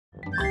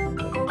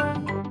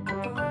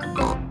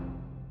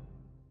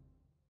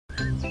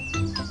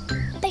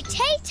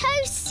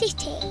Potato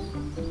City.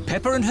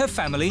 Peppa and her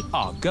family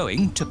are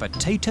going to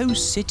Potato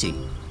City.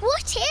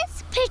 What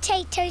is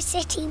Potato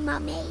City,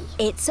 Mummy?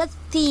 It's a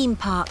theme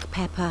park,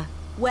 Peppa,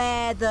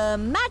 where the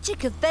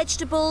magic of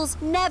vegetables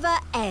never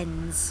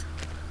ends.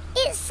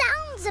 It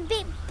sounds a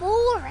bit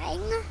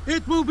boring.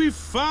 It will be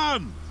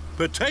fun.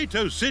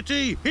 Potato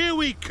City, here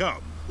we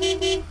come.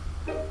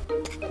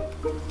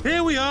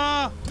 Here we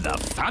are. The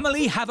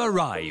family have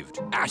arrived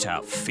at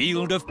a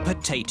field of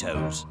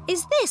potatoes.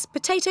 Is this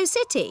Potato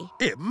City?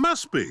 It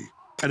must be.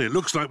 And it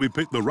looks like we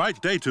picked the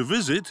right day to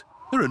visit.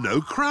 There are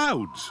no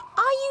crowds.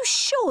 Are you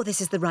sure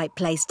this is the right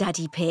place,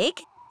 Daddy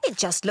Pig? It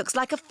just looks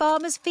like a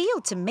farmer's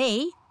field to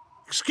me.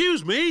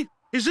 Excuse me,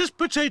 is this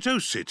Potato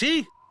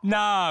City?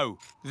 No,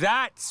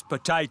 that's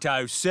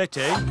Potato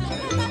City.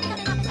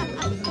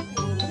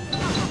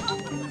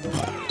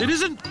 It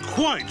isn't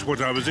quite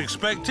what I was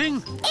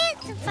expecting.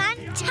 It's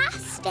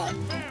fantastic.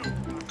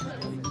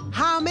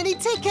 How many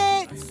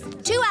tickets?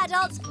 2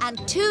 adults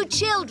and 2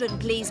 children,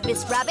 please,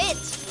 Miss Rabbit.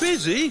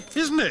 Busy,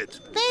 isn't it?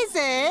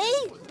 Busy?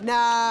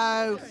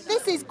 No,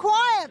 this is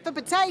quiet for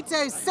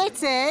Potato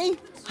City.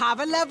 Have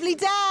a lovely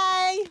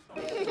day.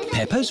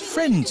 Peppa's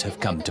friends have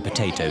come to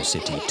Potato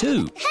City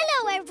too.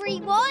 Hello,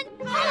 everyone.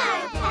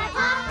 Hello,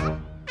 Peppa.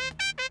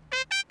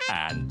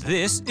 And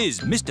this is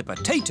Mr.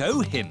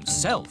 Potato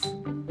himself.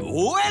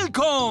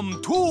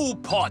 Welcome to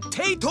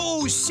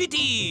Potato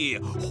City,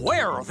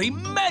 where the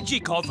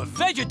magic of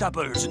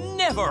vegetables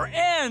never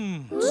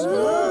ends.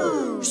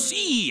 Ooh.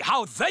 See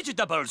how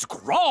vegetables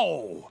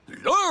grow,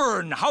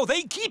 learn how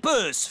they keep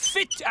us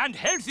fit and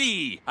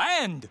healthy,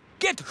 and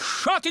get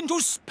shot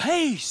into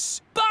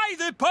space by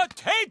the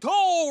potato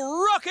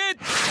rocket.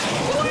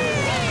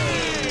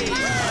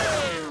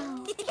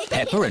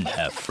 Peppa and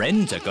her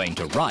friends are going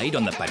to ride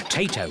on the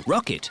potato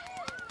rocket.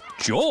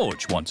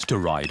 George wants to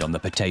ride on the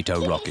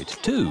potato rocket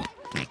too.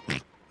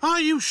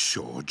 Are you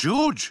sure,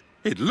 George?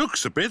 It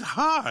looks a bit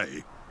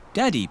high.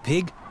 Daddy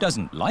Pig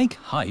doesn't like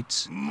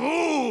heights.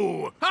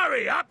 Moo!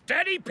 Hurry up,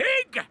 Daddy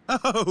Pig!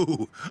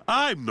 Oh,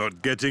 I'm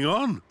not getting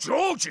on.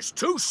 George is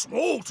too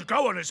small to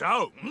go on his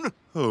own.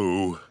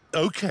 Oh,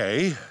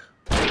 OK.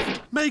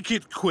 Make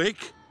it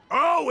quick.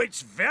 Oh,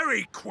 it's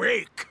very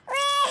quick.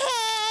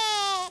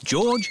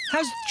 George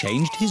has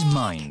changed his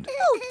mind.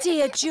 Oh,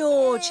 dear,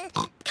 George.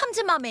 Come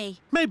to Mummy.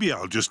 Maybe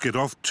I'll just get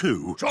off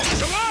too.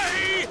 Drops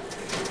away!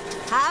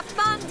 Have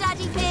fun,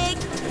 Daddy Pig.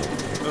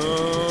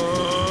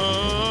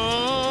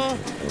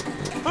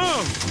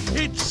 Oh,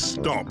 it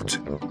stopped.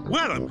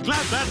 Well, I'm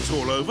glad that's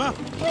all over.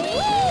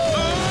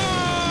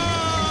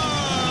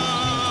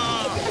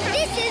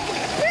 This is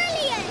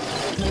brilliant!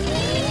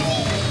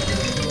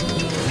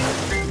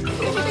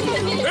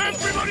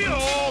 Everybody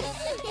off!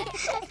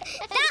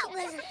 That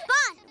was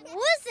fun,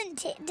 wasn't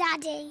it,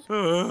 Daddy?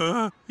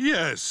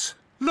 Yes.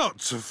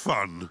 Lots of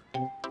fun.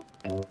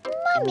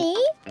 Mummy,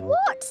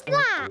 what's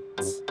that?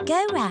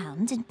 Go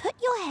round and put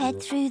your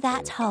head through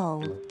that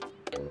hole.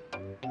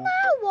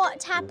 Now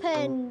what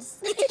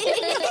happens?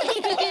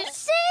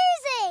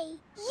 Susie,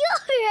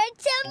 you're a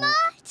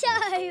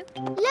tomato.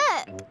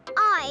 Look,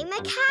 I'm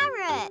a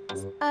carrot.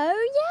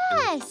 Oh,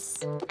 yes.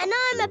 And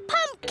I'm a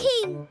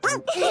pumpkin.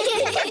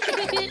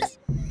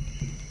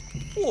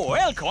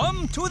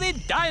 Welcome to the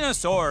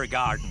dinosaur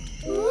garden.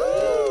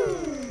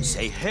 Ooh.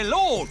 Say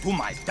hello to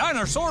my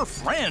dinosaur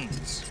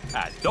friends.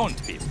 Don't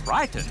be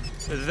frightened.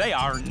 They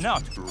are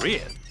not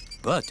real.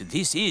 But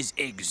this is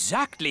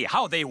exactly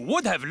how they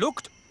would have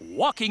looked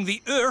walking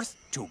the earth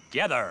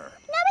together.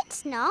 No,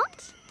 it's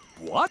not.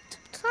 What?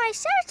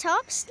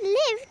 Triceratops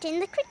lived in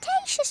the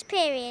Cretaceous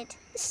period.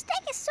 The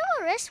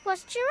Stegosaurus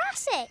was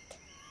Jurassic.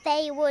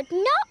 They would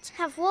not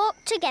have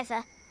walked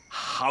together.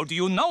 How do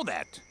you know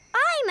that?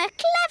 I'm a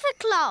clever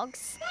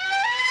clogs.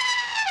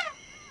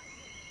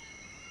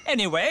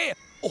 Anyway,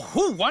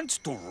 who wants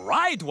to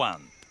ride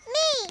one?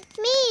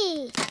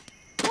 Me.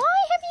 Why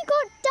have you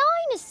got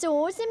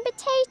dinosaurs in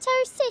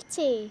Potato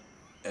City?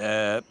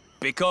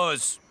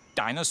 Because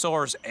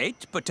dinosaurs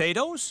ate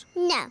potatoes?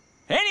 No.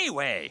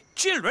 Anyway,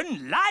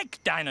 children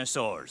like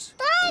dinosaurs.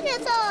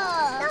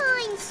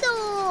 Dinosaurs!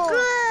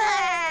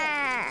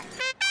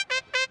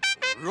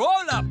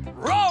 Roll up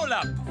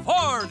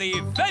for the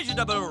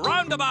vegetable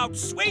roundabout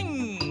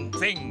swing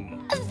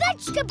thing. A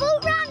vegetable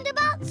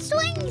roundabout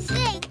swing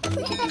thing.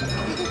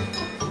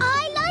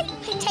 I like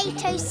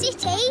Potato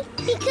City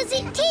because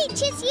it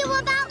teaches you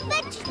about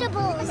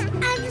vegetables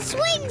and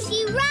swings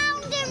you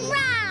round and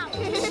round.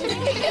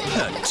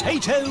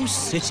 Potato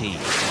City,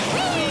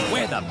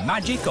 where the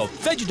magic of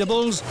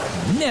vegetables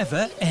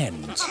never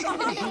ends.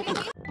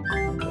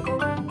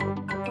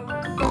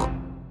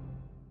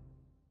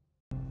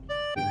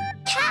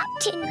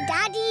 Captain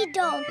Daddy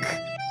Dog.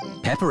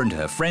 Peppa and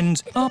her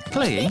friends are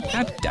playing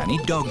at Danny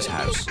Dog's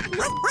house.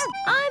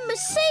 I'm a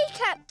sea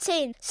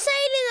captain,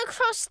 sailing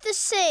across the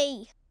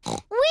sea.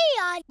 We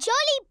are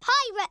jolly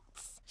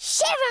pirates.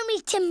 Shiver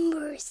me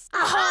timbers.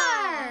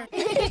 Aha!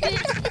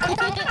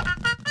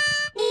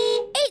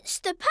 It's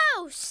the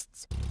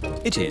posts.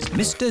 It is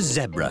Mr.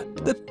 Zebra,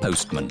 the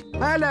postman.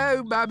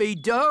 Hello, Mummy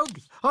Dog.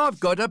 I've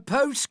got a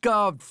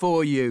postcard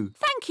for you.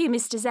 Thank you,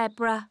 Mr.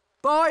 Zebra.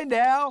 Bye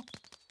now.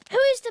 Who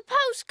is the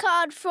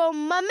postcard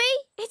from, Mummy?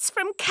 It's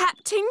from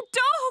Captain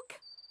Dog.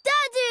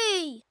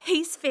 Daddy!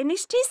 He's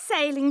finished his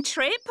sailing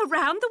trip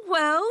around the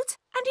world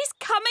and he's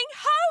coming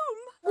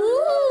home.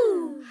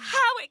 Ooh!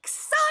 How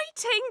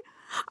exciting!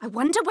 I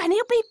wonder when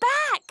he'll be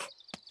back.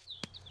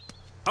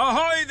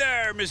 Ahoy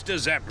there, Mr.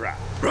 Zebra.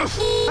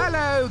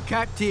 Hello,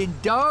 Captain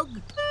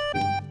Dog.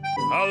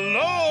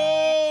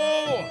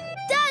 Hello!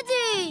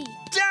 Daddy!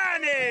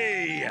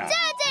 Danny!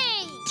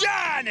 Daddy!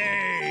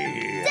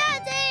 Danny!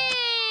 Daddy!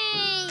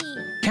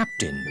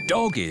 Captain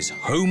Dog is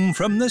home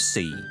from the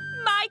sea.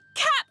 My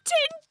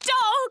Captain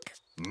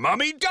Dog!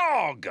 Mummy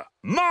Dog,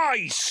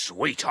 my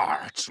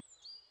sweetheart.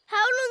 How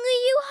long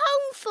are you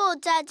home for,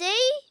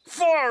 Daddy?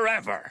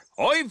 Forever.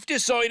 I've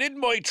decided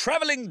my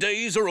travelling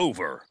days are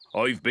over.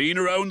 I've been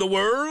around the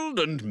world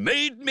and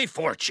made me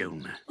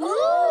fortune.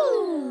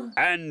 Ooh!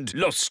 And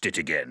lost it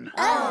again.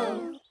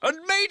 Oh! And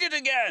made it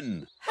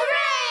again.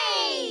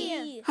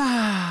 Hooray!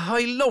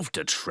 I love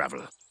to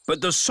travel, but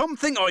there's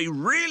something I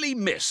really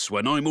miss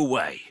when I'm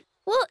away.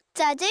 What,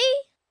 Daddy?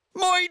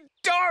 My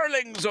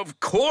darlings, of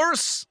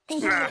course.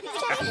 Ruff,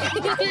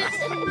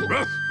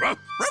 ruff.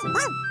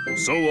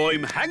 So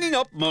I'm hanging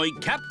up my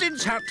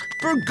captain's hat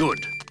for good.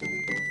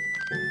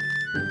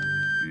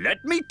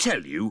 Let me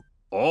tell you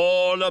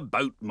all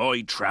about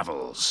my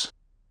travels.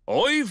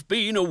 I've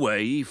been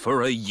away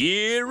for a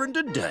year and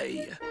a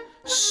day,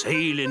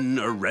 sailing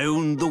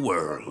around the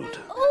world.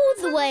 All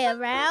the way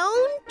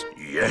around?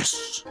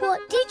 Yes.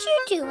 What did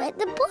you do at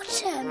the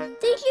bottom?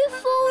 Did you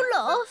fall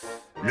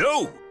off?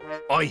 No,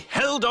 I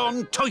held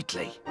on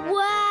tightly.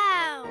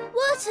 Wow!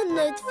 What an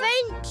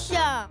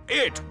adventure!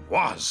 It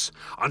was,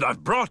 and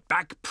I've brought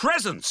back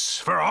presents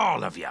for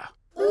all of you.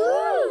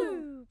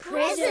 Ooh!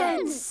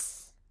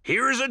 Presents!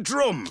 Here's a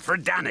drum for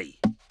Danny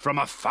from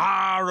a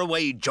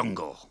faraway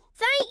jungle.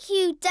 Thank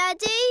you,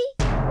 Daddy.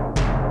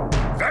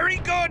 Very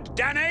good,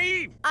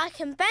 Danny. I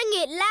can bang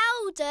it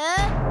louder.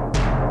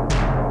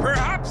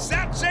 Perhaps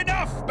that's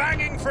enough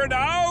banging for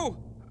now.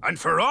 And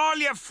for all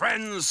your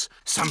friends,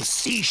 some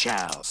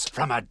seashells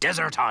from a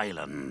desert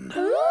island.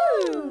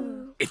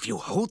 Ooh! If you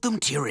hold them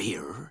to your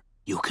ear,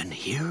 you can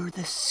hear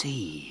the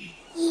sea.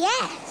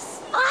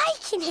 Yes, I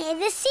can hear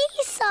the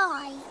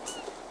seaside.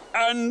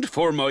 And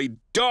for my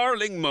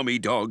darling mummy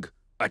dog,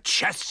 a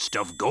chest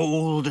of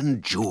gold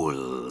and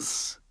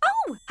jewels.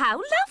 Oh, how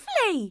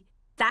lovely!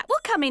 That will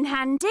come in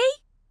handy.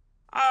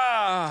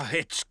 Ah,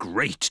 it's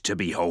great to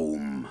be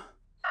home.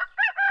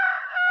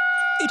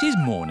 It is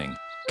morning.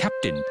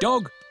 Captain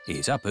Dog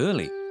is up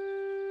early.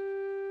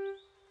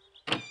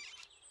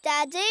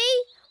 Daddy,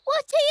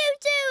 what are you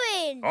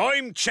doing?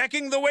 I'm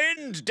checking the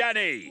wind,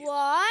 Danny.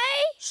 Why?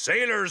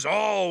 Sailors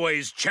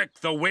always check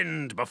the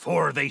wind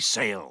before they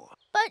sail.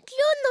 But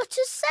you're not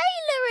a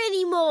sailor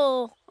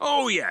anymore.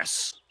 Oh,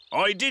 yes.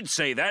 I did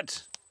say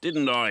that,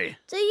 didn't I?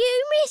 Do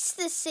you miss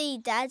the sea,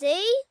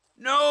 Daddy?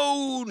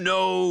 No,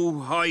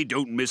 I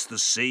don't miss the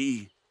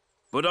sea.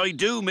 But I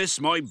do miss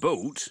my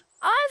boat.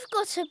 I've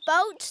got a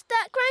boat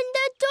that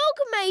Grandad Dog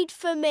made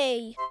for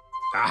me.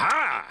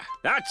 Aha!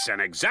 That's an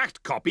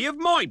exact copy of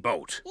my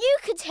boat. You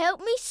could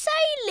help me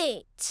sail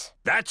it.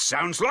 That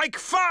sounds like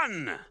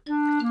fun!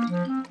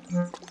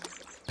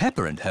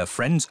 Peppa and her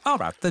friends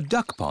are at the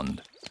duck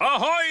pond.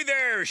 Ahoy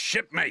there,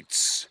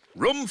 shipmates!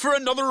 Room for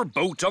another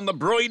boat on the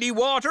briny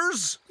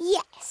waters?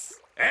 Yes.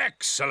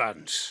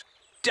 Excellent.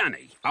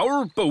 Danny,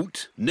 our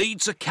boat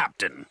needs a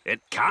captain.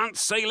 It can't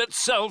sail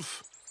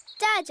itself.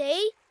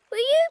 Daddy, will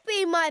you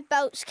be my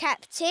boat's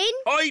captain?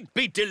 I'd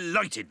be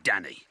delighted,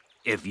 Danny,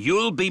 if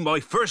you'll be my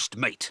first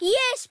mate.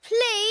 Yes,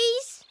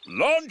 please.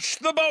 Launch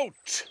the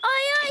boat.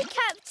 Aye, aye,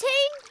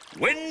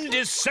 Captain. Wind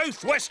is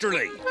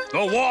southwesterly.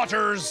 The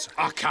waters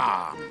are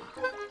calm.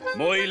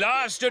 My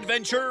last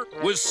adventure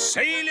was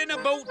sailing a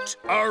boat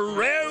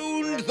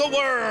around the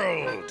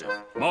world.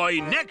 My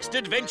next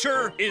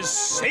adventure is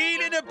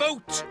sailing a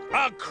boat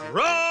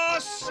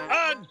across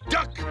a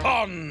duck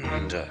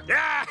pond.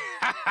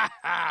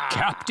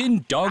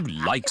 Captain Dog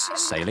likes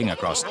sailing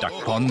across duck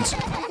ponds.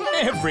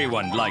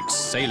 Everyone likes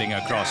sailing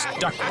across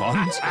duck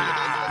ponds.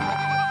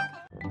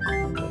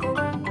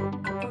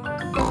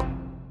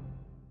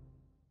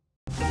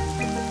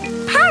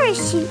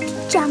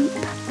 Parachute jump.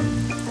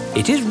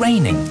 It is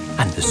raining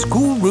and the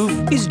school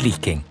roof is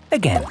leaking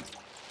again.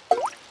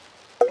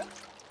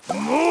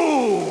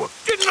 Moo!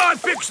 Didn't I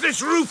fix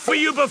this roof for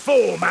you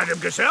before, Madam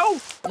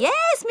Gazelle?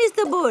 Yes,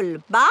 Mr.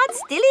 Bull, but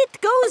still it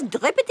goes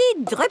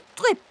drippity drip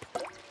drip.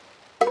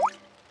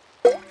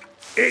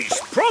 It's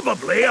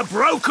probably a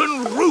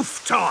broken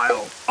roof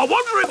tile. I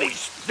wonder if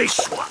it's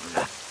this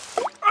one.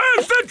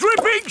 Has the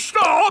dripping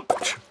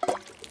stopped?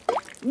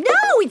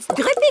 No, it's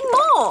dripping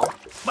more.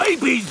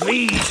 Maybe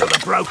these are the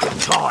broken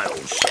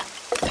tiles.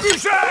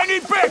 Is that any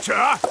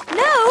better?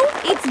 No,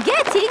 it's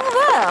getting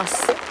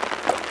worse.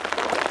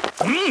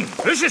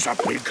 This is a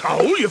big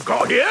hole you've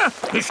got here.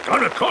 It's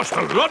going to cost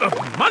a lot of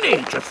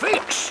money to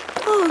fix.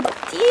 Oh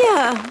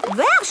dear,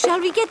 where shall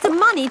we get the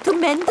money to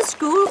mend the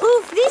school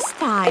roof this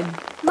time?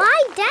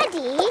 My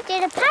daddy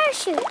did a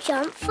parachute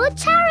jump for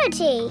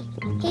charity.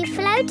 He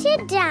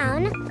floated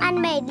down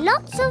and made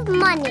lots of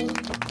money.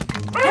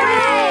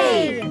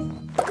 Hooray!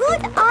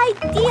 Good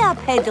idea,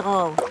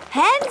 Pedro.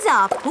 Hands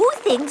up, who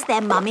thinks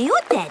their mummy or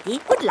daddy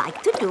would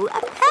like to do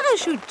a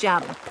parachute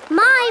jump?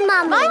 My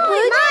mummy. My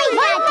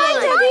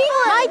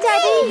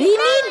daddy. We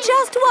need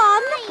just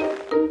one.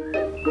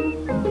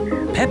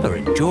 Peppa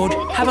and George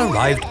have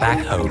arrived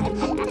back home.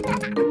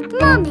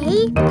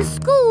 Mummy, the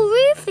school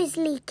roof is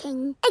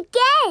leaking.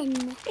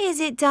 Again. Is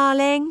it,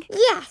 darling?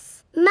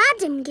 Yes.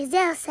 Madam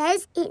Gazelle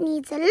says it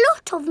needs a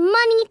lot of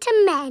money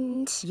to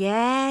mend.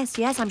 Yes,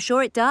 I'm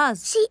sure it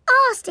does. She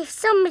asked if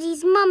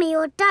somebody's mummy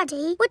or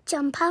daddy would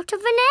jump out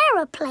of an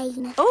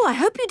aeroplane. Oh, I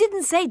hope you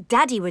didn't say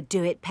Daddy would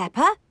do it,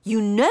 Peppa.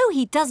 You know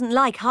he doesn't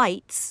like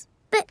heights.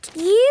 But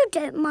you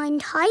don't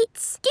mind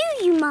heights, do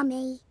you,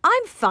 Mummy?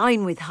 I'm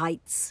fine with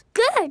heights.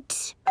 Good.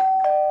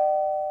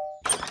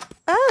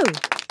 Oh,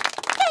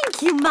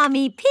 thank you,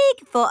 Mummy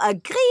Pig, for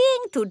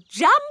agreeing to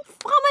jump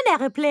from an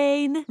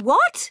aeroplane.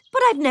 What?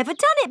 But I've never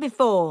done it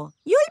before.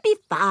 You'll be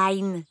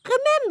fine.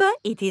 Remember,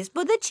 it is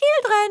for the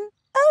children.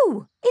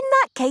 Oh, in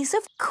that case,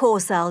 of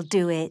course I'll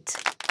do it.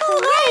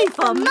 Hooray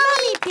for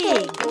Mummy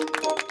Pig!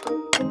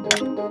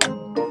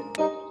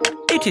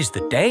 It is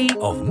the day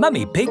of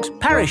Mummy Pig's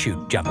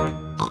parachute jump.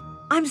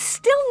 I'm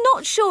still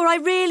not sure I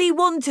really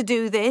want to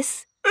do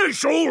this.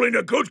 It's all in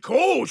a good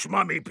cause,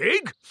 Mummy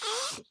Pig.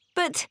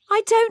 But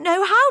I don't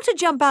know how to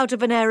jump out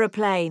of an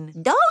aeroplane.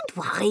 Don't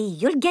worry,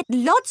 you'll get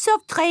lots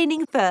of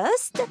training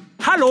first.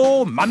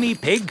 Hello, Mummy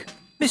Pig.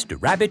 Mr.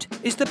 Rabbit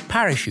is the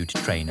parachute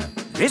trainer.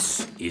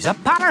 This is a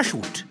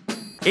parachute.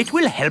 It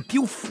will help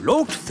you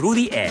float through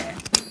the air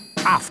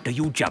after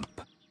you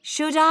jump.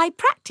 Should I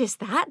practice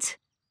that?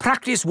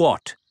 Practice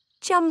what?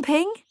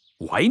 Jumping.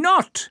 Why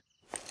not?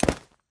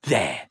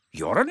 There,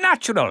 you're a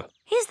natural.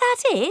 Is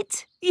that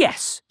it?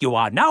 Yes, you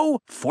are now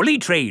fully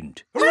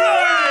trained.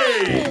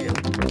 Hooray!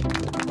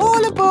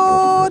 All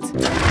aboard!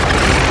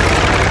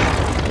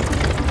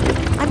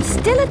 I'm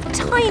still a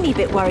tiny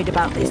bit worried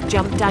about this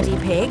jump, Daddy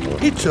Pig.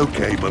 It's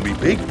okay, Mummy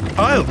Pig.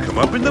 I'll come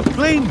up in the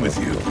plane with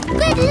you.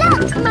 Good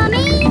luck,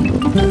 Mummy!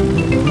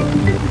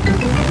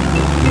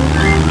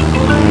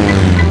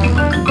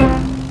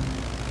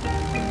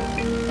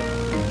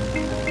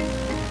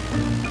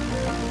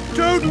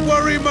 Don't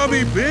worry,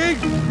 Mummy Pig.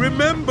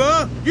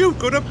 Remember, you've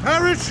got a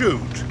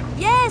parachute.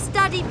 Yes,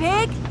 Daddy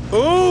Pig.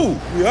 Oh,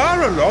 we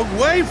are a long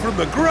way from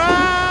the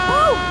ground.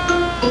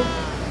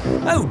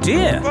 Oh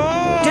dear,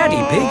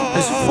 Daddy Pig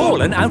has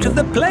fallen out of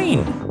the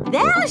plane.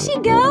 There she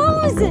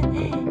goes.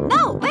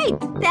 No, wait,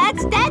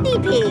 that's Daddy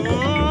Pig.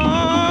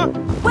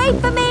 Wait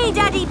for me,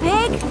 Daddy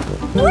Pig.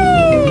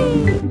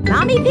 Whee!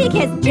 Mummy Pig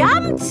has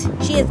jumped.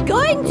 She is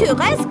going to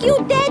rescue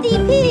Daddy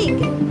Pig.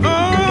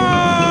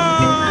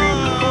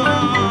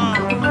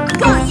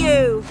 Got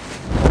you.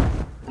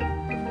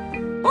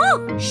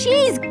 Oh,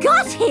 she's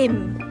got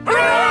him.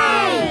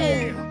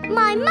 Hooray!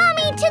 My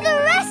mummy to the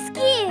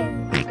rescue!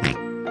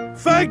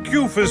 Thank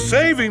you for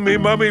saving me,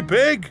 Mummy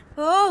Pig.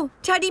 Oh,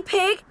 Daddy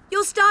Pig,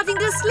 you're starting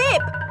to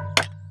slip.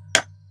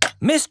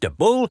 Mr.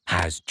 Bull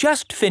has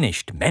just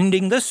finished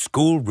mending the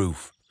school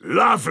roof.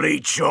 Lovely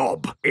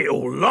job.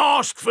 It'll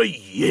last for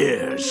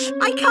years.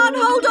 I can't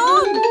hold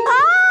on.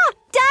 Ah,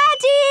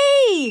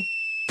 Daddy!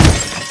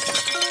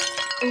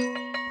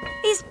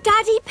 Is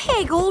Daddy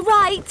Pig all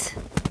right?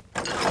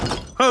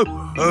 Ho,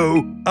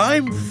 ho,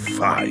 I'm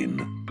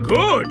fine.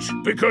 Good,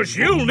 because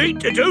you'll need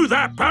to do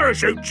that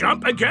parachute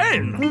jump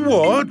again.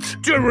 What?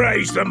 To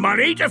raise the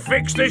money to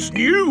fix this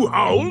new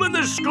hole in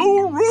the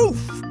school roof.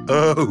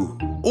 Oh,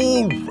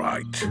 all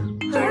right.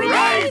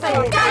 Hooray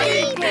for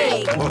Daddy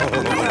Pig!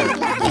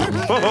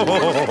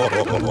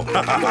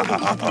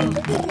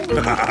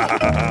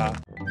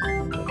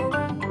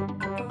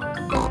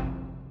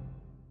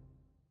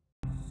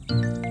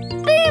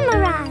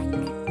 Boomerang!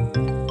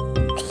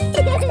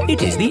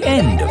 It is the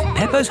end of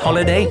Peppa's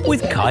holiday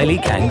with Kylie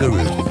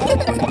Kangaroo.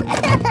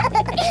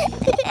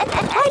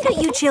 Why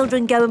don't you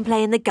children go and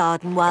play in the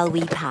garden while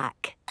we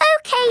pack?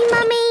 OK,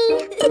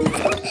 Mummy.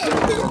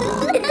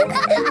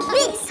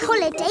 This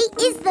holiday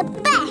is the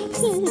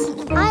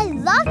best. I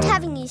loved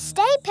having you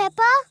stay,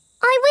 Peppa.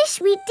 I wish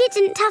we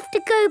didn't have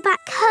to go back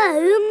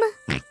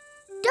home.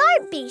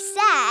 Don't be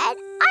sad.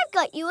 I've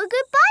got you a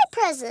goodbye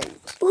present.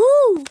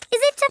 Ooh, is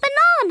it a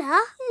banana?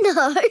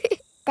 No.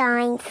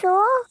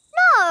 Dinosaur?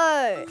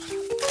 No.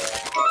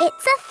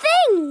 It's a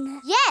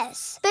thing.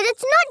 Yes, but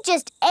it's not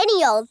just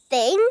any old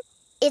thing.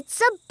 It's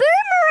a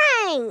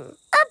boomerang.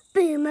 A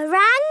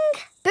boomerang?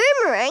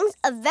 Boomerangs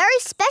are very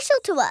special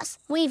to us.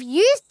 We've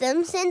used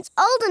them since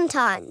olden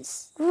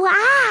times.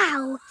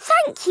 Wow.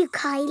 Thank you,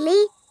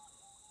 Kylie.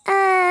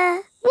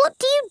 What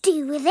do you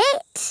do with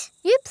it?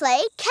 You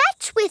play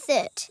catch with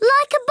it.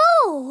 Like a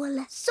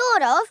ball?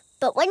 Sort of,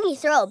 but when you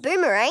throw a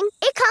boomerang,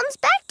 it comes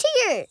back to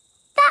you.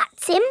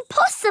 That's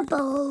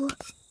impossible.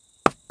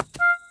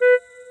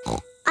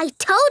 I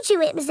told you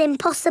it was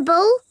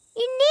impossible.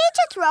 You need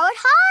to throw it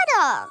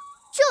harder.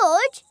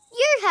 George,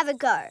 You have a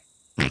go.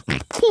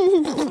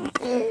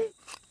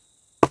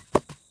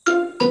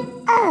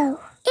 Oh,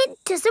 it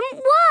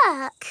doesn't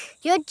work.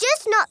 You're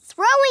just not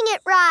throwing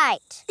it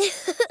right.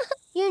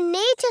 You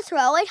need to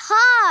throw it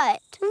hard.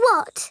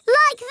 What?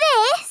 Like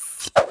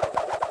this?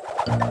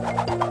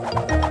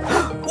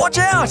 Watch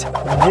out!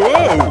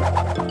 Whoa!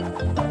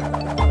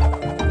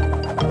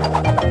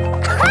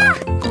 Ha!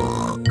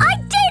 I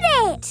did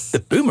it! The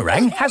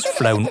boomerang has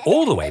flown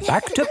all the way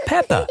back to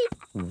Peppa.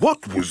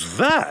 What was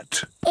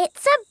that?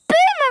 It's a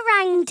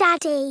boomerang,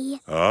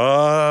 Daddy.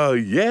 Ah,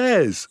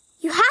 yes.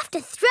 You have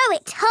to throw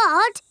it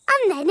hard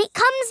and then it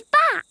comes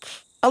back.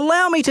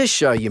 Allow me to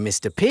show you,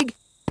 Mr. Pig.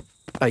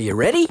 Are you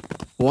ready?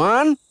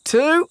 1,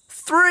 2,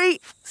 3,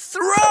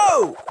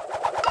 throw!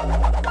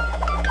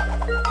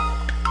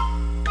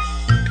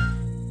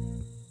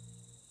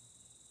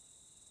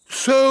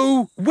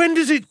 So, when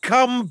does it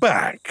come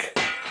back?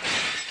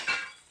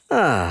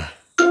 Ah.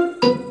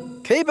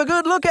 Keep a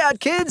good lookout,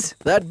 kids.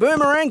 That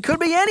boomerang could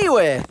be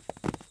anywhere.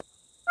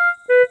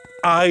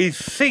 I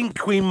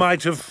think we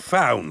might have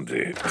found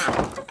it.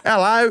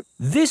 Hello.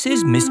 This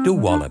is Mr.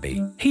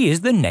 Wallaby. He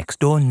is the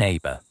next-door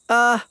neighbour.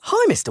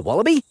 Hi, Mr.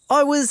 Wallaby.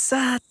 I was,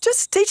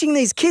 just teaching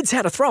these kids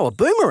how to throw a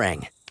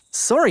boomerang.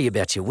 Sorry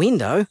about your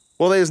window.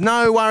 Well, there's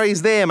no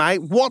worries there,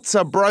 mate. What's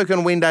a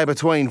broken window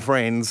between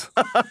friends?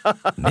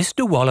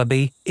 Mr.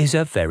 Wallaby is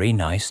a very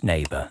nice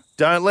neighbour.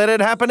 Don't let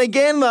it happen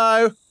again,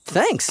 though.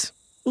 Thanks.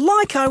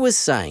 Like I was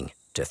saying,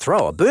 to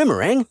throw a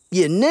boomerang,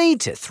 you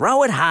need to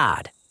throw it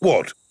hard.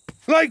 What?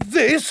 Like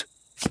this?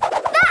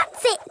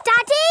 That's it,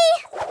 Daddy.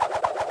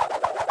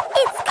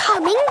 It's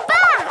coming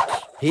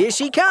back. Here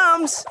she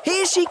comes.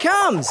 Here she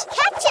comes.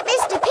 Catch it,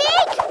 Mr.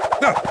 Pig.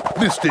 Ah,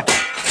 missed it.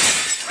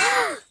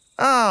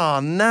 Oh,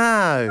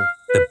 no.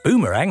 The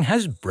boomerang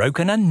has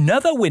broken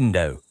another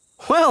window.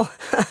 Well,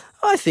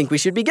 I think we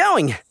should be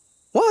going.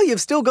 Well,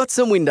 you've still got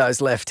some windows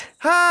left.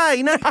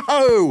 Hey,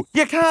 no!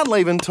 You can't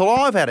leave until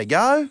I've had a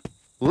go.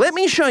 Let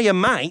me show your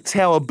mates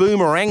how a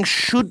boomerang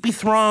should be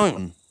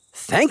thrown.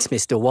 Thanks,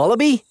 Mr.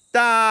 Wallaby.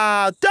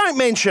 Don't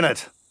mention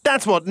it.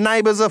 That's what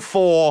neighbours are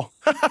for.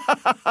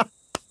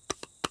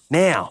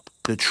 Now,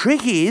 the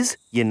trick is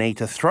you need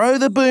to throw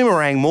the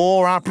boomerang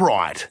more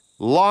upright.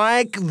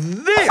 Like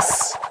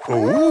this.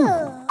 Ooh.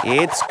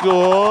 It's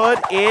good.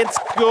 It's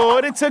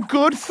good. It's a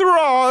good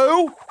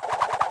throw.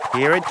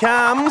 Here it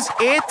comes.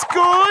 It's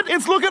good.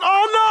 It's looking...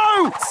 Oh,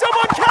 no!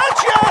 Someone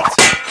catch it!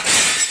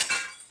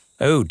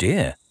 Oh,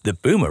 dear. The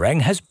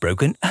boomerang has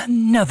broken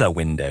another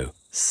window.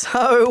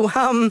 So,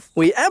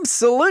 we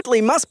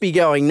absolutely must be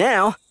going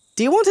now.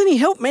 Do you want any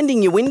help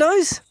mending your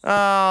windows?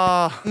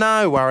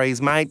 No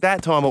worries, mate.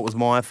 That time it was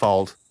my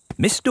fault.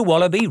 Mr.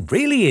 Wallaby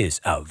really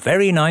is a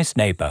very nice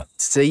neighbour.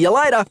 See you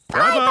later.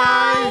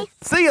 Bye-bye.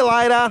 See you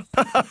later.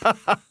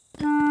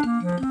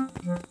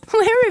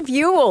 Where have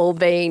you all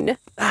been?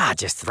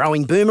 Just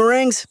throwing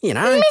boomerangs, you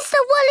know. Mr.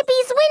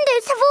 Wallaby's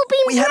windows have all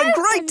been We had a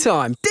broken. great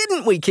time,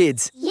 didn't we,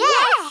 kids?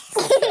 Yes.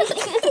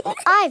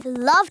 I've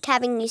loved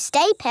having you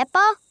stay,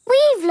 Peppa.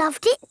 We've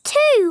loved it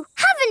too,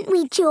 haven't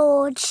we,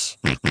 George?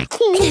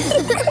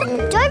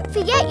 Don't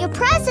forget your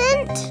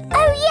present.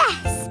 Oh,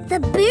 yes, the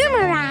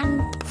boomerang.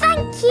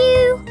 Thank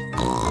you.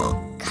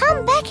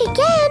 Come back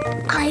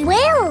again. I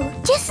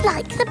will, just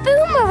like the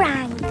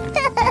boomerang.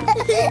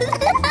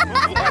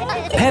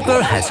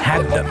 Peppa has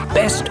had the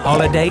best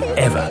holiday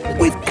ever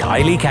with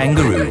Kylie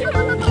Kangaroo.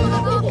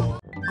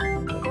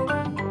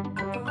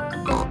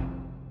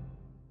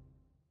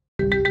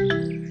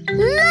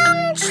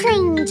 Long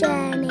train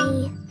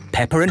journey.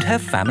 Peppa and her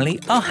family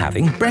are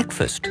having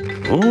breakfast.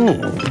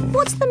 Oh,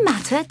 What's the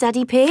matter,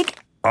 Daddy Pig?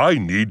 I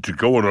need to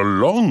go on a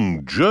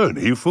long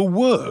journey for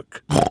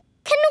work.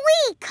 Can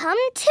we come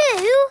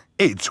too?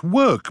 It's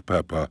work,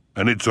 Peppa,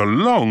 and it's a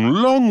long,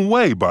 long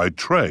way by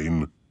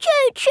train.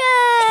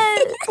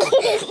 Choo-choo!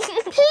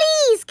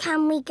 Please,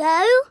 can we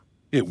go?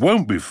 It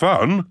won't be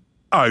fun.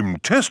 I'm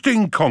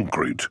testing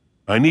concrete.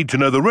 I need to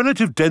know the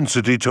relative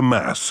density to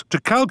mass to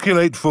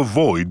calculate for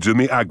voids in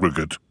the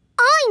aggregate.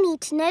 I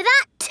need to know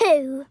that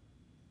too.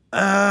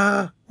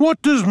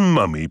 What does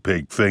Mummy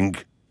Pig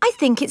think? I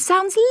think it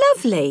sounds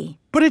lovely.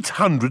 But it's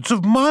hundreds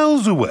of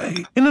miles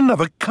away, in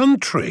another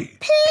country.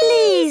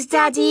 Please,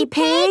 Daddy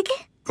Pig.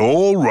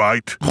 All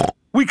right.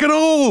 We can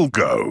all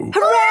go.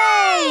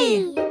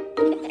 Hooray!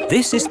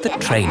 This is the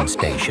train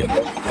station.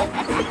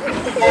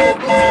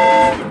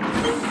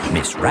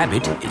 Miss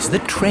Rabbit is the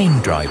train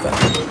driver.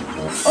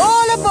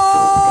 All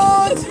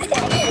aboard!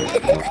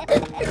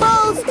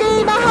 Full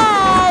steam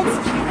ahead!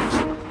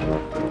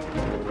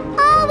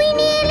 Are we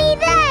nearly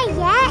there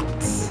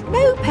yet?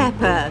 No,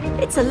 Peppa.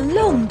 It's a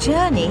long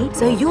journey,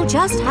 so you'll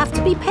just have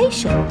to be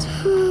patient.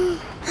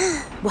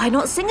 Why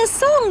not sing a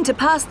song to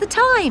pass the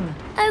time?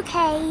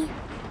 OK.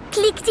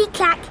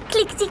 Clickety-clack,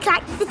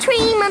 clickety-clack, the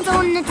train runs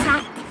on the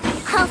track.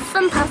 Huff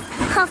and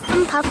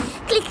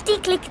puff,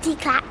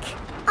 clickety-clickety-clack.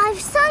 I've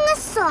sung a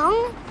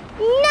song.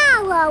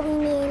 Now are we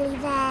nearly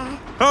there?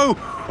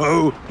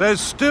 Oh, there's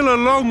still a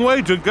long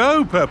way to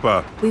go,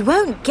 Peppa. We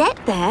won't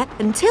get there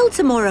until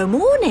tomorrow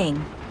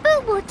morning. But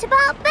But what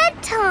about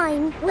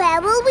bedtime?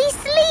 Where will we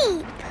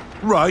sleep?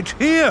 Right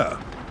here.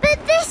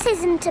 But this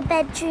isn't a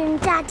bedroom,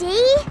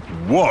 Daddy.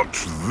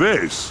 What's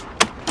this?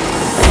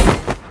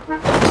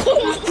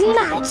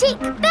 Magic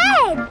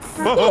beds!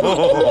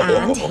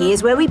 And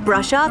here's where we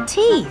brush our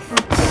teeth.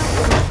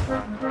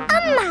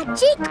 A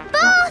magic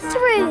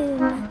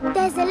bathroom!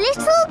 There's a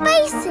little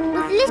basin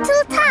with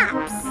little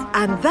taps.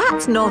 And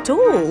that's not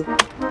all.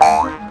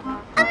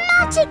 A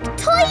magic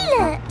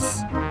toilet!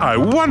 I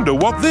wonder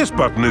what this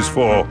button is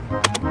for.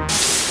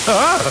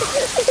 Ah!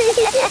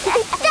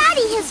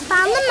 Daddy has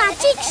found the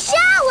magic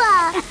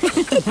shower!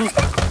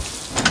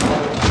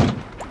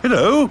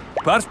 Hello?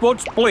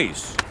 Passports,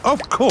 please.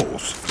 Of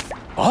course.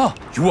 Ah,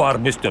 you are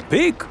Mr.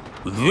 Pig?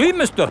 The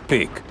Mr.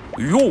 Pig.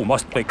 You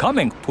must be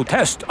coming to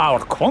test our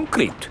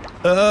concrete.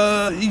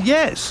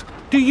 Yes.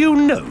 Do you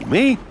know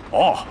me?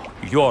 Oh,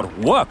 your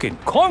work in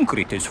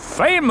concrete is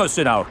famous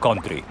in our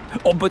country.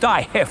 Oh, but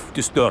I have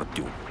disturbed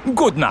you.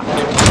 Good night.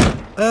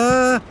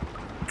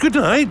 Good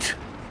night.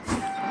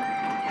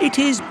 It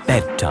is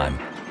bedtime.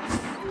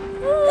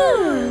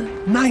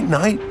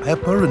 Night-night,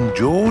 Peppa and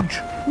George.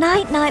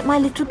 Night-night, my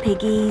little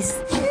piggies.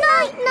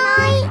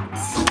 Night-night!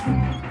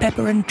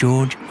 Peppa and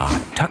George are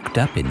tucked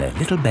up in their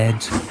little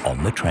beds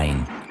on the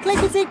train.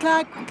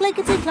 Clickety-clack,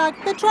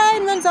 clickety-clack, the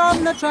train runs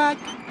on the track.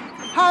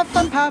 Huff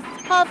and puff,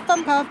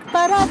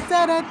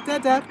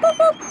 ba-da-da-da-da, boop,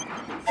 boop.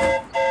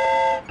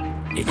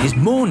 It is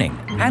morning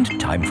and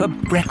time for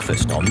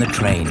breakfast on the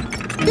train.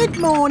 Good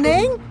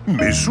morning.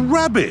 Miss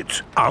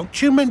Rabbit,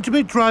 aren't you meant to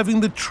be driving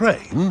the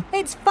train?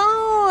 It's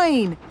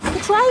fine. The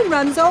train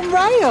runs on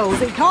rails.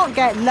 It can't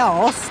get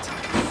lost.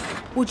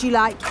 Would you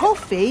like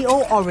coffee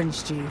or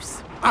orange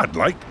juice? I'd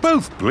like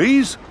both,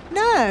 please.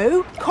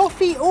 No,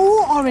 coffee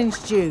or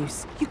orange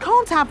juice. You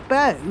can't have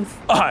both.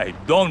 I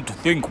don't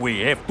think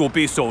we have to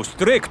be so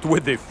strict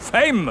with the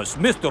famous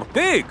Mr.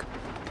 Pig.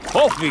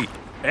 Coffee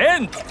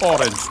and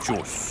orange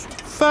juice.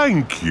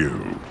 Thank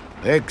you.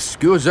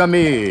 Excuse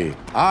me,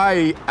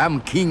 I am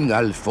King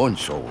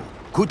Alfonso.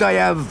 Could I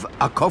have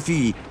a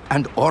coffee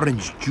and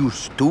orange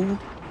juice too?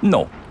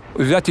 No,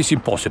 that is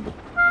impossible.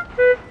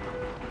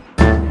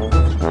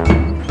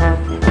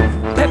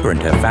 Peppa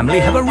and her family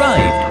have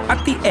arrived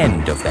at the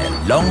end of their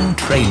long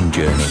train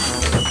journey.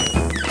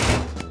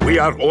 We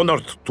are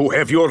honored to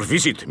have your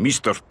visit,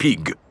 Mr.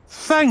 Pig.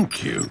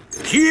 Thank you.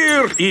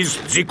 Here is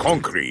the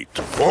concrete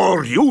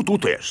for you to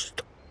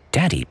test.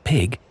 Daddy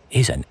Pig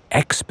is an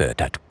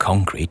expert at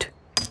concrete.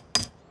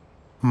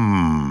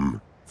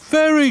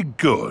 Very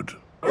good.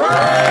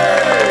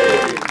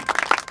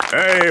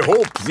 I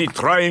hope the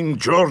trying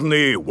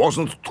journey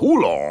wasn't too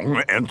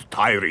long and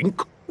tiring.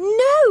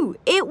 No,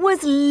 it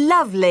was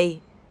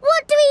lovely.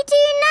 What do we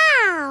do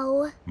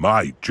now?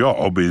 My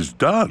job is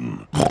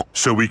done.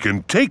 So we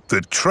can take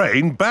the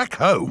train back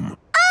home.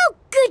 Oh,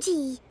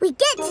 goody! We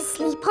get to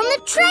sleep on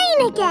the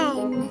train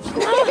again.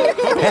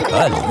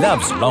 Peppa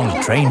loves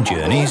long train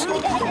journeys.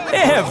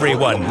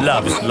 Everyone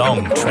loves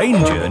long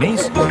train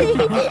journeys.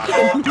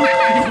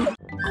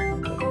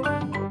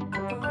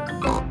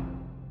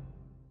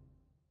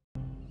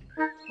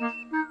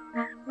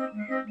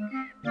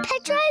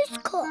 Pedro's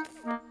cough.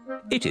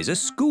 It is a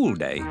school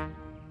day.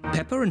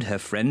 Peppa and her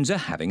friends are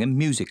having a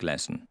music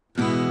lesson.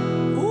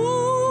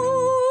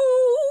 Ooh,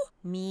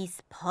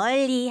 Miss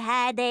Polly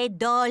had a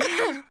doll.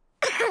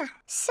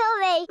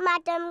 Sorry,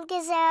 Madame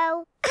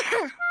Gazelle.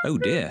 Oh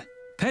dear,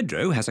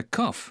 Pedro has a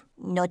cough.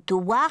 Not to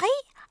worry,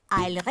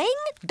 I'll ring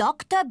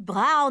Dr.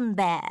 Brown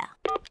Bear.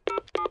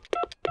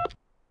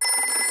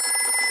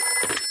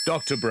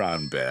 Dr.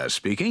 Brown Bear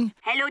speaking.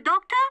 Hello,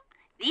 Doctor.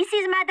 This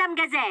is Madame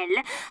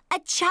Gazelle. A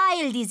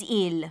child is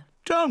ill.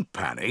 Don't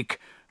panic.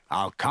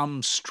 I'll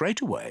come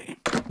straight away.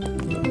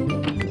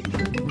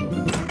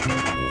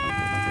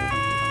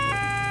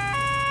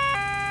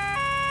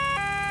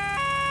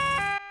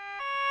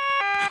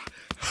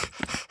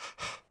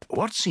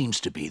 What seems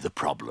to be the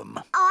problem?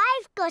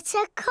 I've got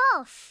a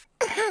cough.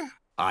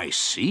 I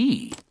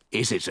see.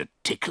 Is it a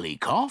tickly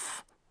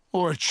cough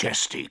or a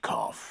chesty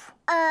cough?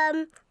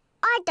 I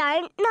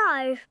don't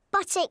know,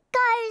 but it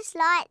goes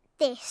like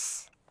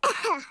this.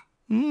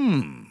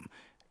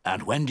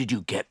 And when did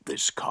you get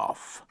this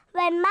cough?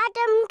 When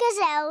Madame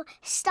Gazelle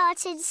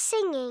started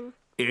singing.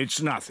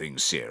 It's nothing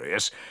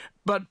serious,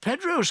 but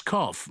Pedro's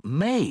cough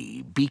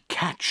may be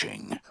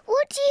catching.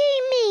 What do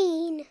you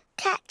mean,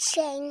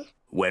 catching?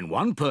 When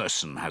one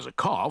person has a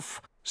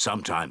cough,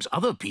 sometimes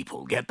other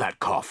people get that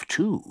cough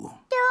too.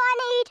 Do I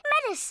need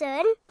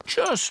medicine?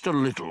 Just a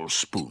little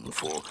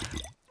spoonful.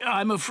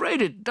 I'm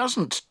afraid it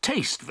doesn't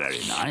taste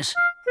very nice.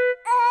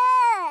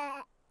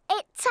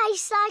 It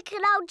tastes like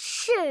an old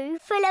shoe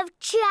full of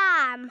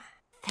jam.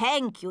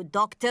 Thank you,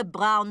 Dr.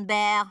 Brown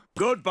Bear.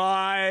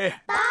 Goodbye.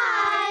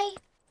 Bye.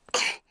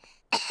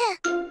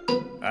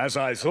 As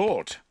I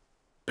thought,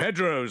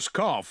 Pedro's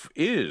cough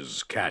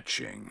is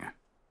catching.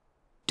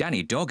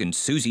 Danny Dog and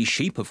Susie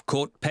Sheep have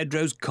caught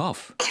Pedro's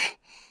cough.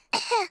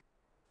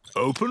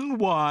 Open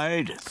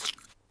wide.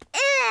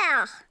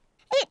 Ugh!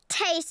 It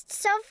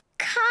tastes of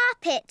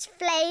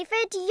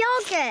carpet-flavoured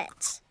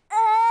yoghurt.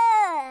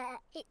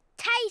 It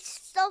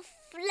tastes of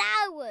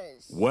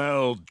flowers.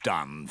 Well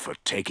done for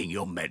taking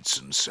your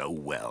medicine so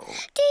well.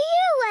 Do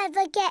you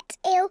ever get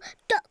ill,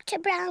 Dr.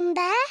 Brown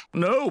Bear?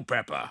 No,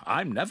 Peppa,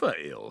 I'm never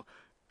ill.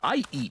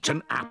 I eat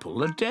an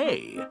apple a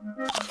day.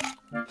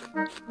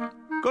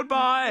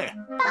 Goodbye.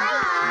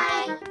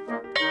 Bye.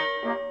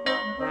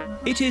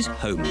 It is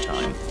home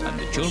time, and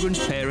the children's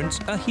parents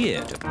are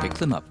here to pick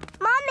them up.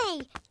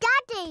 Mummy,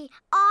 Daddy,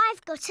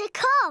 I've got a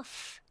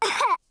cough.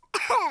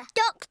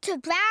 Dr.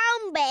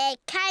 Brown Bear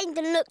came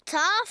and looked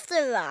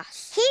after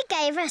us. He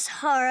gave us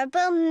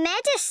horrible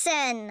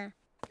medicine.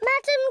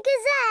 Madam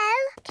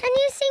Gazelle, can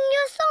you sing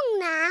your song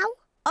now?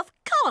 Of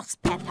course,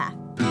 Peppa.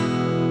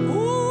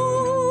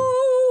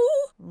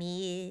 Ooh,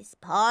 Miss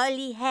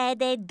Polly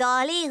had a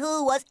dolly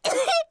who was...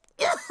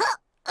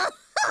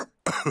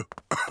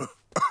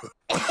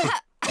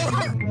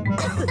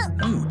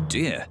 Oh,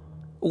 dear.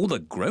 All the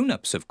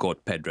grown-ups have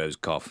caught Pedro's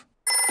cough.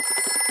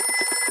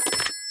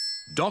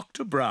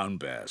 Dr. Brown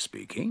Bear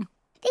speaking.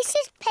 This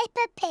is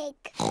Peppa Pig.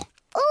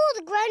 All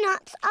the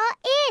grown-ups are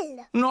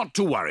ill. Not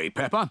to worry,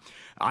 Peppa.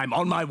 I'm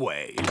on my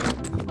way.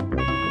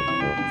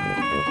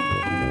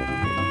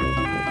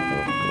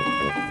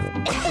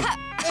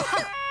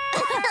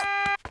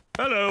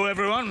 Hello,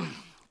 everyone.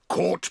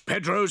 Caught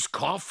Pedro's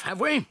cough, have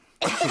we?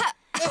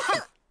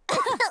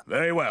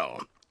 Very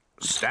well.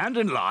 Stand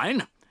in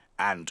line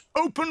and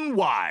open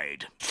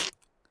wide.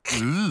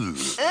 Ew.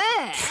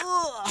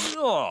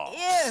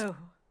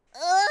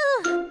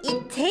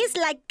 It tastes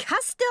like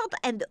custard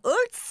and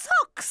old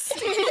socks.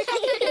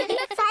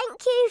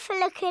 Thank you for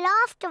looking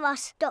after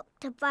us,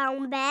 Dr.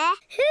 Brown Bear.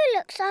 Who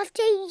looks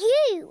after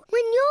you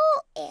when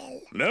you're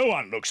ill? No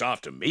one looks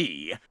after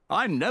me.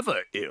 I'm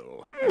never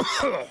ill.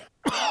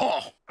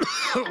 Oh,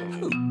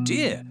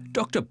 dear.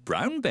 Dr.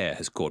 Brown Bear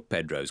has caught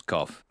Pedro's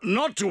cough.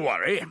 Not to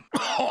worry.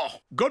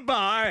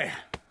 Goodbye.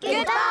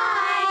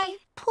 Goodbye.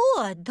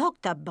 Poor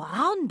Dr.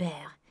 Brown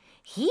Bear.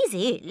 He's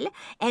ill,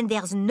 and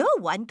there's no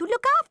one to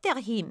look after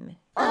him.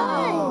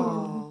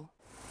 Oh.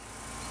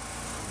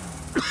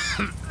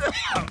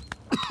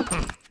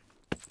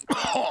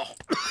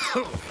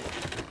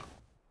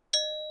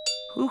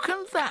 Who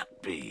can that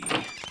be?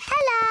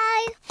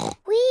 Hello.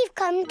 We've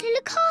come to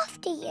look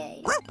after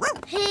you.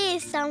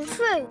 Here's some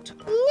fruit.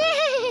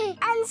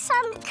 And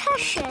some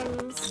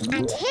cushions.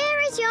 And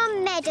here is your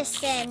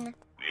medicine.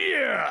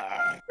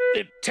 Yeah.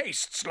 It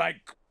tastes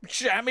like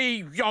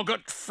jammy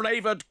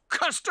yogurt-flavoured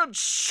custard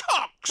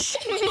socks.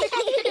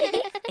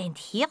 And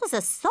here's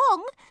a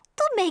song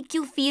to make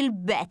you feel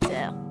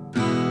better.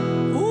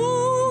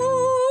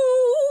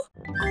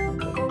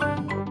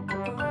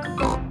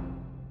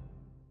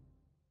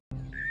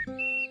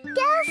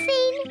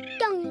 Delphine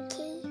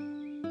Donkey.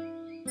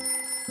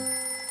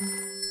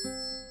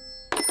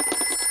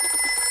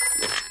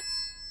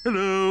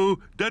 Hello,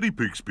 Daddy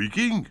Pig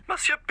speaking.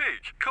 Monsieur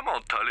Pig,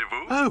 comment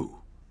allez-vous?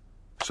 Oh,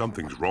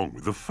 something's wrong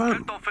with the phone.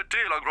 Quel temps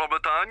fait-il en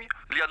Grande-Bretagne?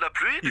 Il y a de la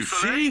pluie, You du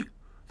soleil? see?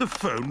 The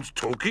phone's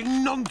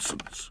talking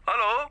nonsense.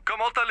 Allô,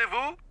 comment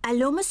allez-vous?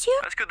 Allô, monsieur?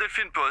 Est-ce que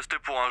Delphine peut rester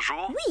pour un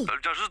jour? Oui. Elle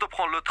vient juste de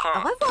prendre le train.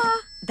 Au revoir.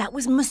 That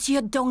was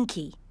Monsieur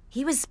Donkey.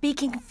 He was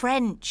speaking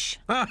French.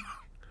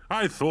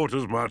 I thought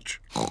as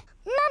much.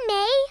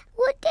 Mummy,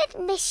 what did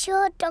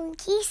Monsieur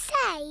Donkey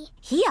say?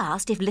 He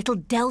asked if little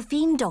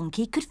Delphine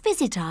Donkey could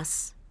visit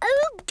us.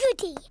 Oh,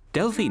 goody.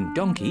 Delphine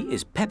Donkey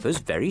is Peppa's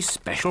very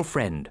special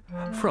friend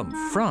from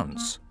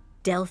France.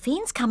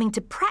 Delphine's coming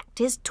to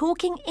practice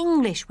talking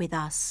English with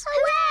us.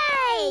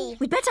 Hooray!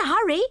 We'd better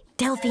hurry.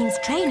 Delphine's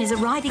train is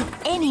arriving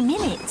any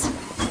minute.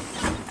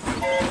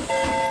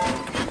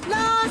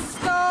 Last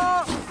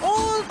stop,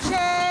 all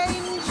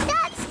change.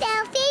 That's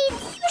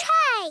Delphine's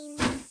train.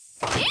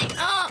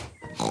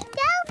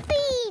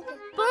 Delphine!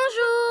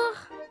 Bonjour.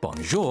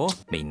 Bonjour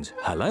means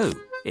hello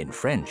in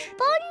French.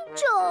 Bonjour.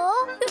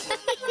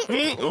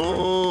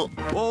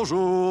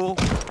 Bonjour.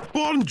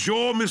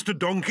 Bonjour, Mr.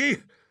 Donkey.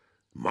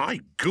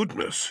 My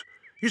goodness.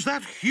 Is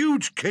that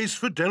huge case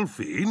for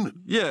Delphine?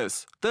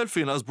 Yes,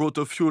 Delphine has brought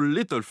a few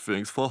little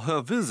things for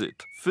her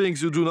visit.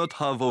 Things you do not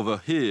have over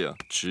here.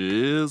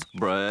 Cheese,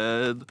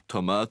 bread,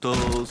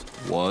 tomatoes,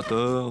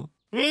 water.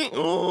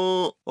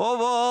 Au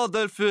revoir,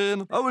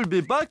 Delphine. I will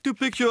be back to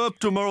pick you up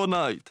tomorrow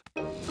night.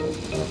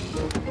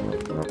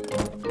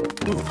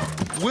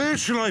 Where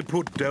shall I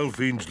put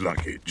Delphine's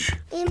luggage?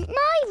 In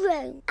my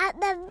room, at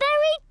the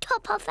very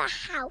top of the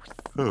house.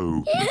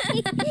 Oh.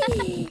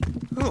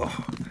 Oh.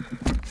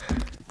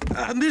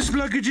 And this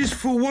luggage is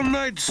for one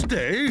night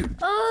stay?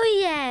 Oh,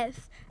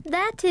 yes.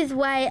 That is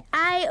why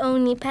I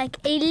only pack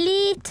a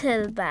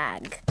little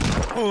bag.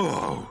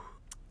 Oh.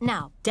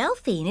 Now,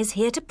 Delphine is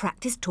here to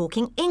practice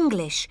talking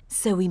English,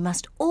 so we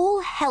must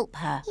all help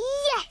her.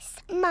 Yes,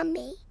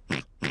 Mummy.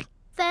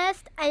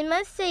 First, I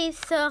must say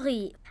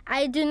sorry.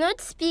 I do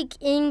not speak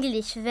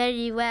English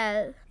very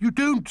well. You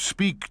don't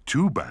speak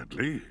too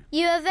badly.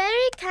 You are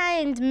very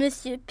kind,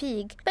 Monsieur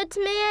Pig. But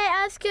may I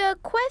ask you a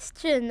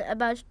question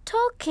about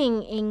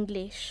talking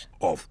English?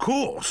 Of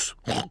course.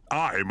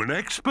 I'm an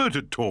expert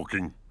at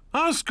talking.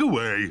 Ask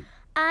away.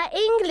 Are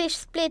English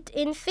split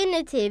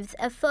infinitives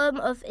a form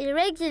of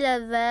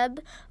irregular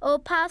verb or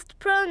past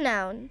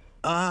pronoun?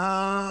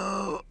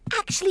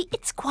 Actually,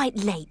 it's quite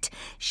late.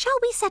 Shall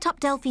we set up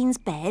Delphine's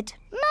bed?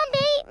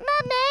 Mummy,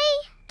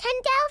 can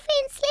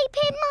Delphine sleep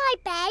in my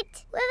bed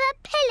with a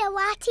pillow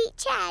at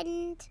each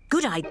end?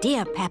 Good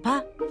idea,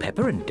 Peppa.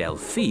 Peppa and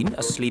Delphine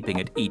are sleeping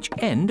at each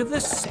end of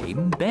the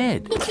same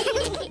bed.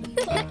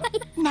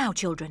 Now,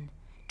 children,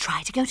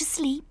 try to go to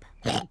sleep.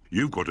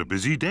 You've got a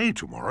busy day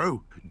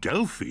tomorrow.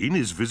 Delphine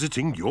is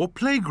visiting your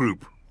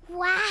playgroup.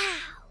 Wow.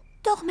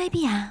 Dormez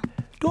bien.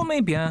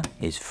 Dormez bien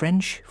is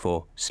French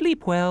for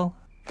sleep well.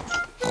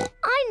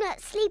 I'm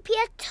not sleepy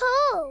at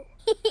all.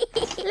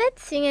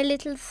 Let's sing a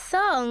little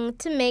song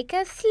to make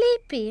us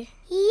sleepy.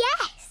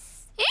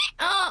 Yes.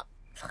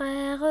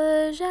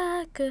 Frère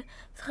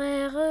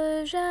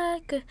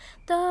Jacques,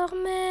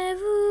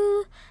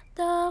 dormez-vous,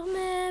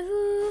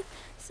 dormez-vous,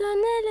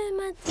 sonnez les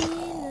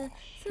matines.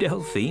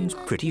 Delphine's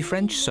pretty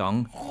French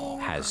song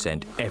has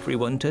sent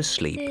everyone to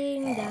sleep.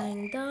 Ding,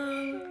 dang,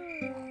 dong.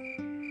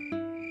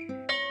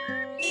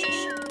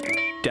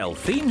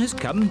 Delphine has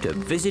come to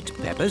visit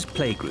Peppa's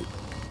playgroup.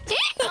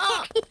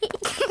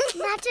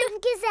 Madame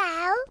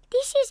Gazelle,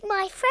 this is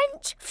my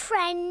French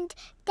friend,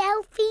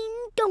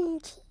 Delphine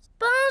Donkey.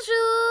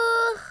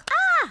 Bonjour.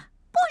 Ah,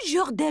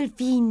 bonjour,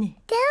 Delphine.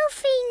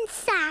 Delphine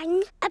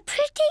sang a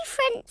pretty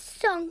French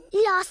song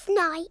last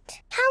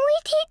night. Can we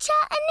teach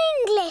her an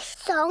English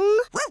song?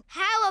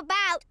 How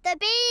about the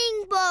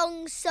Bing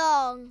Bong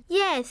song?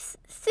 Yes,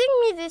 sing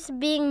me this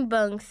Bing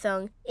Bong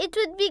song. It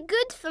would be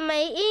good for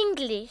my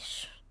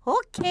English.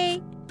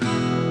 OK.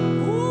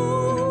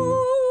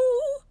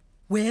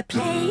 We're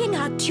playing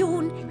a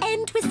tune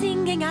and we're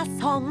singing a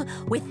song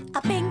with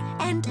a bing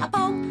and a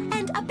bong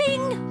and a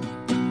bing.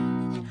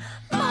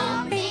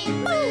 Bong,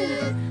 bing,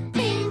 boo.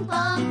 Bing,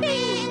 bong,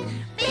 bing.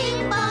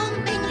 Bing,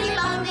 bong, bingly,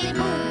 bongly,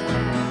 boo.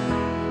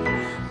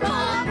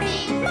 Bong,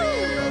 bing,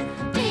 boo.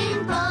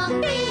 Bing,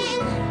 bong,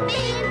 bing.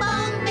 Bing,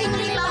 bong,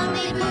 bingly,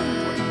 bongly,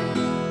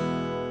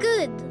 boo.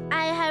 Good.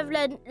 I have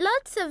learned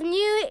lots of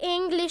new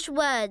English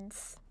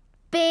words.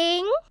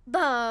 Bing,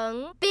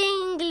 bong,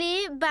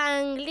 bingly,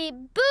 bangly,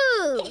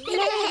 boo.